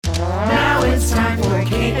it's time for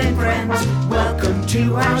Kate and Friends. Welcome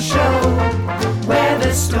to our show, where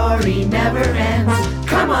the story never ends.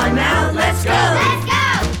 Come on now, let's go! Let's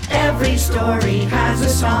go! Every story has a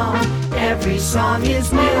song, every song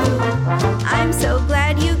is new. I'm so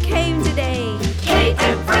glad you came today. Kate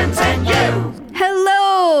and Friends and you!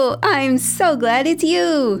 Hello! I'm so glad it's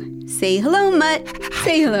you. Say hello, Mutt.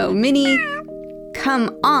 Say hello, Minnie.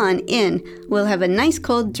 Come on in. We'll have a nice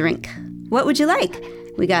cold drink. What would you like?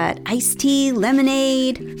 We got iced tea,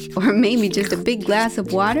 lemonade, or maybe just a big glass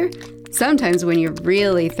of water. Sometimes when you're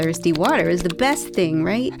really thirsty, water is the best thing,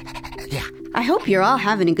 right? Yeah. I hope you're all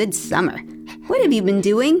having a good summer. What have you been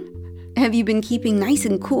doing? Have you been keeping nice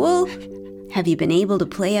and cool? Have you been able to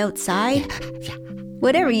play outside? Yeah.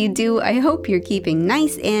 Whatever you do, I hope you're keeping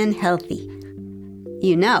nice and healthy.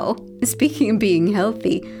 You know, speaking of being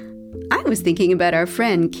healthy, I was thinking about our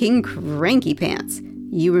friend King Cranky Pants.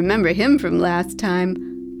 You remember him from last time.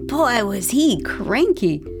 Boy, was he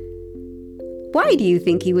cranky. Why do you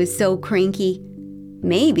think he was so cranky?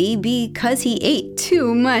 Maybe because he ate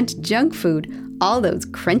too much junk food, all those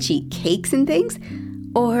crunchy cakes and things.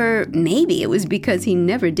 Or maybe it was because he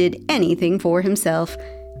never did anything for himself.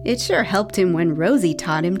 It sure helped him when Rosie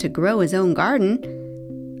taught him to grow his own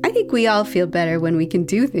garden. I think we all feel better when we can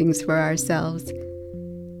do things for ourselves.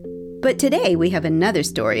 But today we have another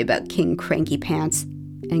story about King Cranky Pants.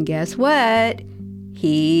 And guess what?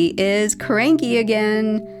 He is cranky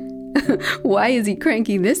again. Why is he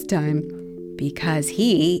cranky this time? Because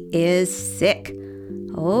he is sick.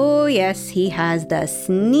 Oh yes, he has the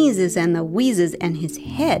sneezes and the wheezes and his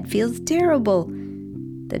head feels terrible.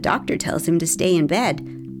 The doctor tells him to stay in bed.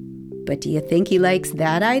 But do you think he likes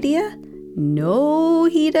that idea? No,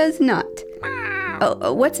 he does not.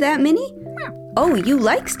 Oh, what's that, Minnie? Oh, you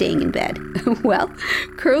like staying in bed. Well,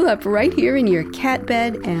 curl up right here in your cat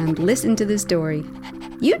bed and listen to the story.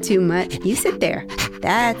 You too, Mutt. You sit there.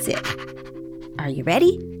 That's it. Are you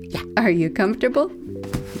ready? Yeah. Are you comfortable?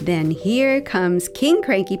 Then here comes King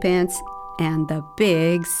Cranky Pants and the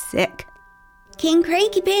Big Sick. King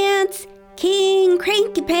Cranky Pants! King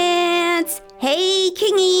Cranky Pants! Hey,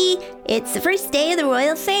 Kingy! It's the first day of the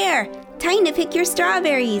Royal Fair. Time to pick your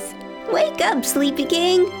strawberries. Wake up, Sleepy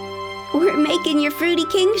King. We're making your Fruity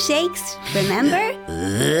King shakes, remember?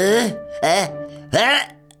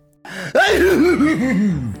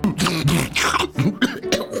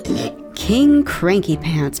 King Cranky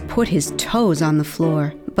Pants put his toes on the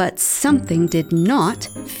floor, but something did not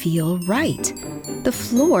feel right. The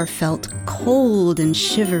floor felt cold and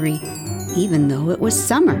shivery, even though it was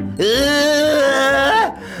summer.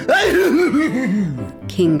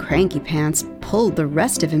 King Cranky Pants pulled the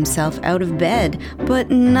rest of himself out of bed, but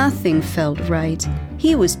nothing felt right.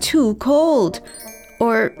 He was too cold.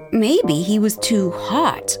 Or maybe he was too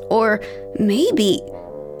hot. Or maybe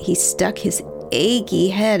he stuck his achy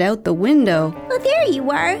head out the window. Oh, there you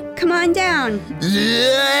are. Come on down.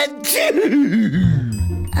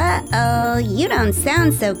 Uh-oh, you don't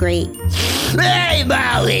sound so great. Hey,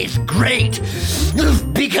 Mal, it's great.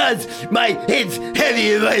 Because my head's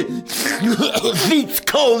heavy and my feet's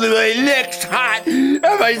cold and my neck's hot and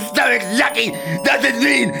my stomach's yucky doesn't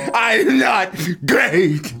mean I'm not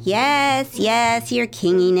great. Yes, your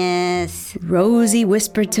kinginess. Rosie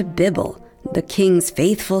whispered to Bibble, the king's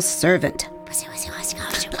faithful servant.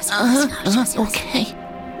 Okay.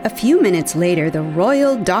 A few minutes later, the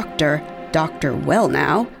royal doctor, Dr.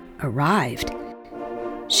 Wellnow, arrived.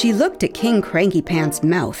 She looked at King Cranky Pants'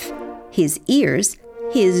 mouth, his ears,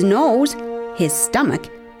 his nose, his stomach,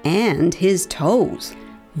 and his toes.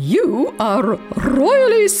 You are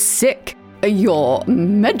royally sick, Your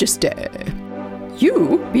Majesty.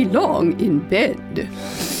 You belong in bed.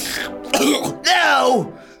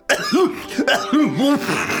 No!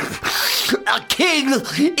 A king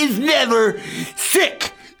is never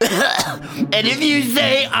sick. And if you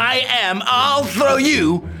say I am, I'll throw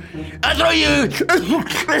you.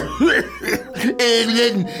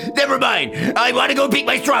 Never mind. I want to go pick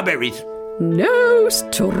my strawberries. No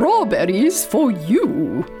strawberries for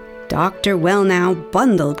you. Dr. Wellnow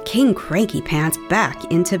bundled King Cranky Pants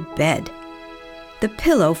back into bed. The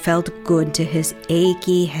pillow felt good to his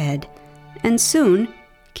achy head, and soon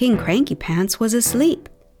King Cranky Pants was asleep.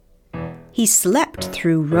 He slept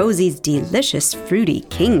through Rosie's delicious Fruity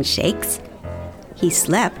King shakes. He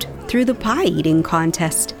slept through the pie-eating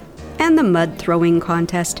contest, and the mud-throwing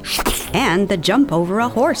contest, and the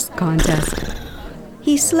jump-over-a-horse contest.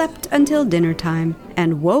 He slept until dinner time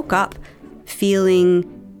and woke up feeling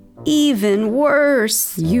even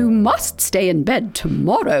worse. You must stay in bed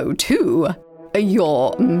tomorrow, too.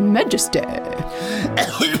 Your Majesty.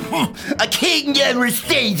 A king never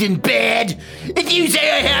stays in bed. If you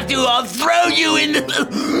say I have to, I'll throw you in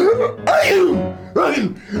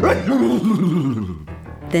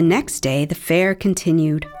The next day, the fair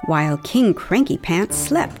continued while King Cranky Pants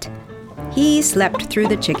slept. He slept through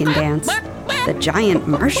the chicken dance, the giant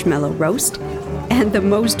marshmallow roast, and the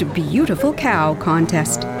most beautiful cow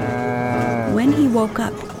contest. When he woke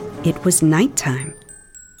up, it was nighttime.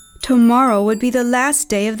 Tomorrow would be the last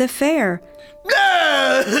day of the fair.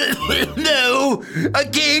 No, a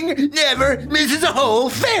king never misses a whole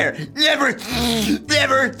fair. Never.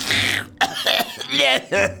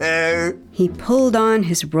 He pulled on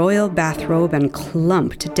his royal bathrobe and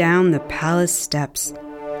clumped down the palace steps.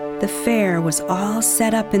 The fair was all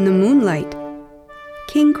set up in the moonlight.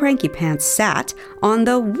 King Cranky Pants sat on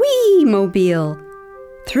the Wee-mobile,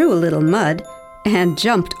 threw a little mud, and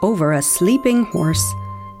jumped over a sleeping horse.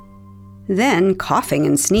 Then, coughing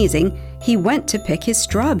and sneezing, he went to pick his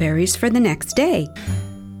strawberries for the next day.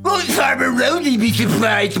 Won't Farmer Rosie be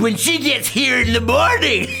surprised when she gets here in the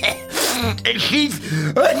morning? And she's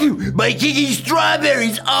making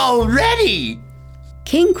strawberries already.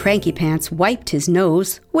 King Cranky Pants wiped his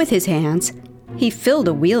nose with his hands. He filled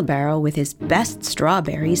a wheelbarrow with his best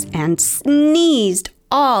strawberries and sneezed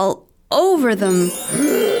all over them.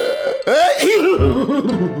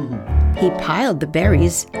 He piled the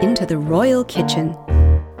berries into the royal kitchen.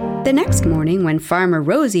 The next morning, when Farmer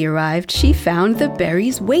Rosie arrived, she found the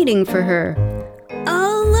berries waiting for her.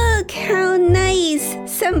 Oh, look, how nice!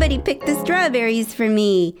 Somebody picked the strawberries for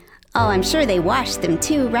me. Oh, I'm sure they washed them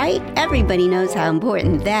too, right? Everybody knows how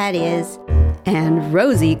important that is. And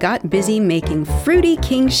Rosie got busy making fruity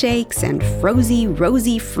king shakes and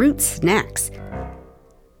rosy fruit snacks.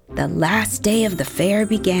 The last day of the fair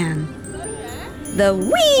began. The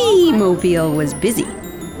Wee-mobile was busy.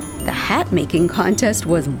 The hat-making contest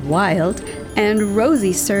was wild, and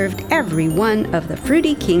Rosie served every one of the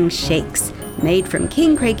fruity king shakes made from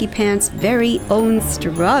King Cranky Pants' very own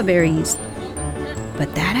strawberries.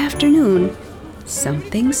 But that afternoon,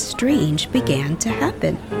 something strange began to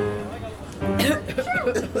happen.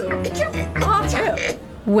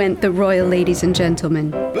 Went the royal ladies and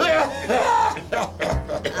gentlemen. Oh,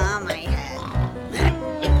 my head.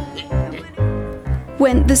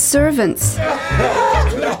 Went the servants.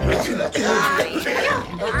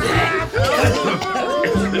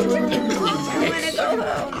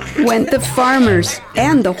 Went the farmers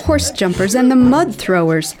and the horse jumpers and the mud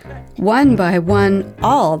throwers. One by one,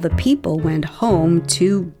 all the people went home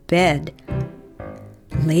to bed.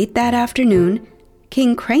 Late that afternoon,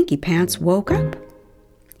 King Cranky Pants woke up.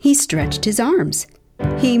 He stretched his arms.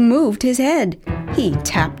 He moved his head. He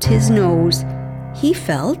tapped his nose. He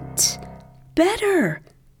felt better.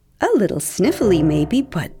 A little sniffly maybe,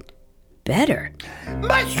 but better.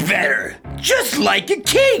 Much better. Just like a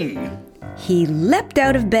king. He leapt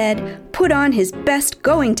out of bed, put on his best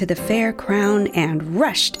going to the fair crown, and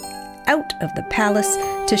rushed out of the palace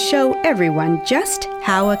to show everyone just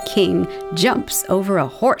how a king jumps over a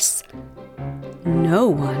horse. No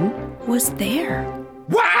one was there.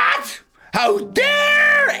 What? How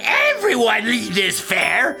dare everyone leave this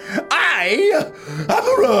fair? I have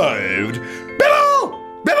arrived. Bibble!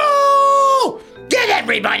 Bibble! Get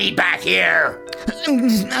everybody back here!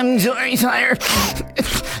 I'm sorry, sire.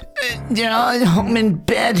 They're all at home in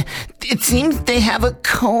bed. It seems they have a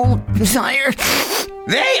cold, sire.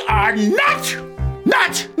 They are not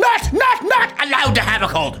allowed to have a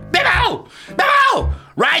cold. Bibble! Bibble!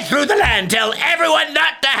 Ride through the land, tell everyone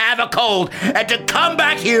not to have a cold, and to come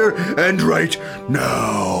back here and right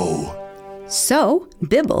now. So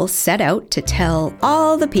Bibble set out to tell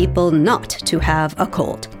all the people not to have a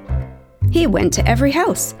cold. He went to every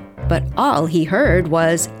house, but all he heard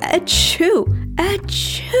was achoo,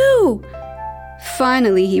 achoo.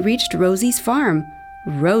 Finally, he reached Rosie's farm.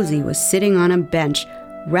 Rosie was sitting on a bench,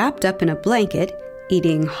 wrapped up in a blanket,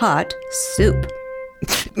 eating hot soup.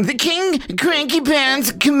 The King Cranky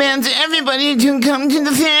Pants commands everybody to come to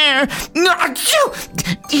the fair.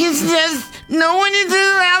 He says no one is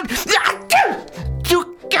allowed to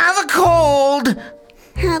have a cold.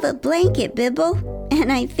 Have a blanket, Bibble,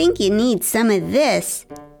 and I think you need some of this.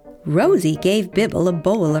 Rosie gave Bibble a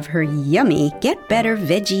bowl of her yummy Get Better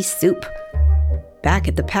veggie soup. Back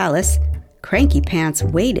at the palace, Cranky Pants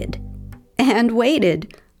waited and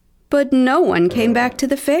waited, but no one came back to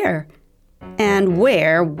the fair. And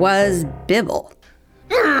where was Bibble?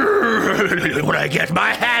 When I get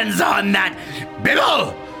my hands on that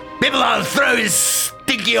Bibble, I'll throw his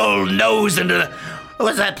stinky old nose into the...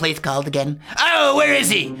 What's that place called again? Oh, where is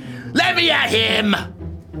he? Let me at him!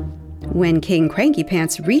 When King Cranky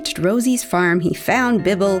Pants reached Rosie's farm, he found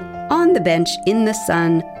Bibble on the bench in the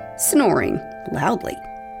sun, snoring loudly.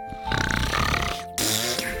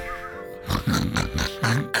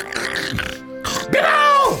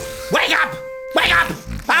 Bibble! Wake up! Wake up!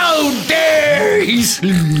 How dare he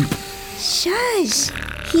sleep? Shush!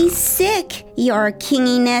 He's sick, your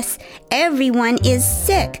kinginess. Everyone is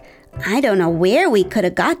sick. I don't know where we could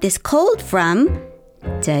have got this cold from.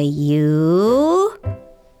 Do you?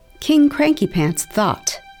 King Cranky Pants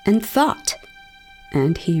thought and thought,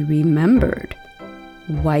 and he remembered.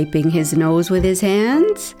 Wiping his nose with his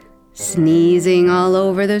hands, sneezing all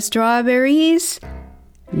over the strawberries,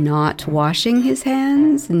 not washing his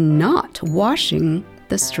hands, not washing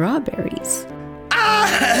the strawberries.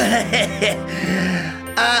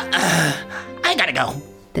 I gotta go.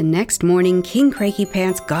 The next morning, King Cranky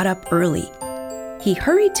Pants got up early. He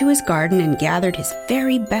hurried to his garden and gathered his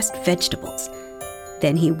very best vegetables.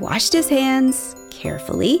 Then he washed his hands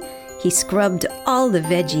carefully. He scrubbed all the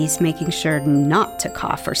veggies, making sure not to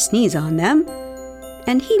cough or sneeze on them.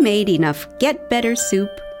 And he made enough Get Better soup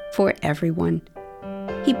for everyone.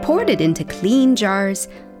 He poured it into clean jars,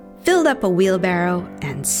 filled up a wheelbarrow,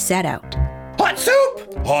 and set out. Hot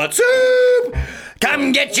soup! Hot soup!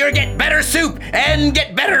 Come get your Get Better soup and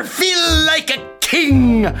get better feel like a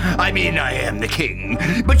king. I mean, I am the king,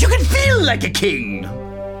 but you can feel like a king.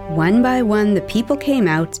 One by one, the people came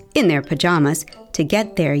out in their pajamas to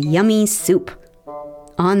get their yummy soup.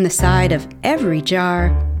 On the side of every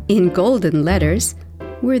jar, in golden letters,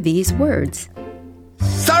 were these words.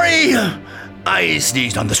 Sorry, I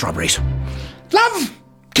sneezed on the strawberries. Love,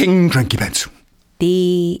 King Cranky Pants.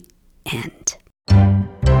 The end.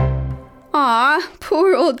 Aw,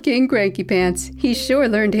 poor old King Cranky Pants. He sure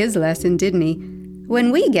learned his lesson, didn't he?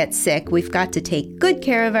 When we get sick, we've got to take good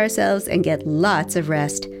care of ourselves and get lots of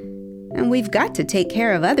rest. And we've got to take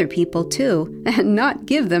care of other people, too, and not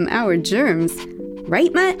give them our germs.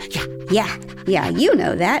 Right, Mutt? Yeah, you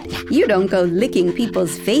know that. You don't go licking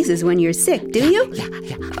people's faces when you're sick, do you?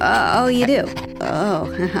 Oh, you do? Oh,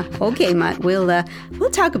 okay, Mutt. We'll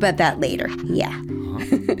talk about that later. Yeah.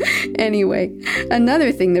 Anyway,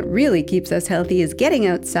 another thing that really keeps us healthy is getting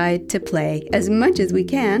outside to play as much as we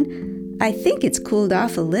can. I think it's cooled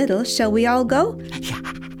off a little. Shall we all go?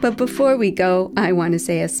 But before we go, I want to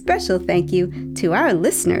say a special thank you to our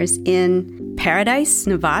listeners in Paradise,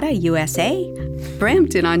 Nevada, USA,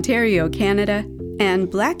 Brampton, Ontario, Canada, and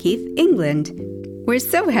Blackheath, England. We're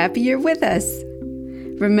so happy you're with us.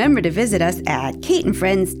 Remember to visit us at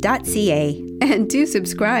kateandfriends.ca and do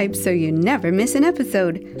subscribe so you never miss an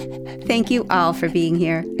episode. Thank you all for being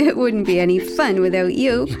here. It wouldn't be any fun without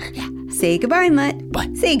you. Say goodbye, Mutt. Bye.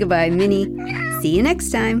 Say goodbye, Minnie. See you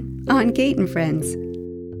next time on Kate and Friends.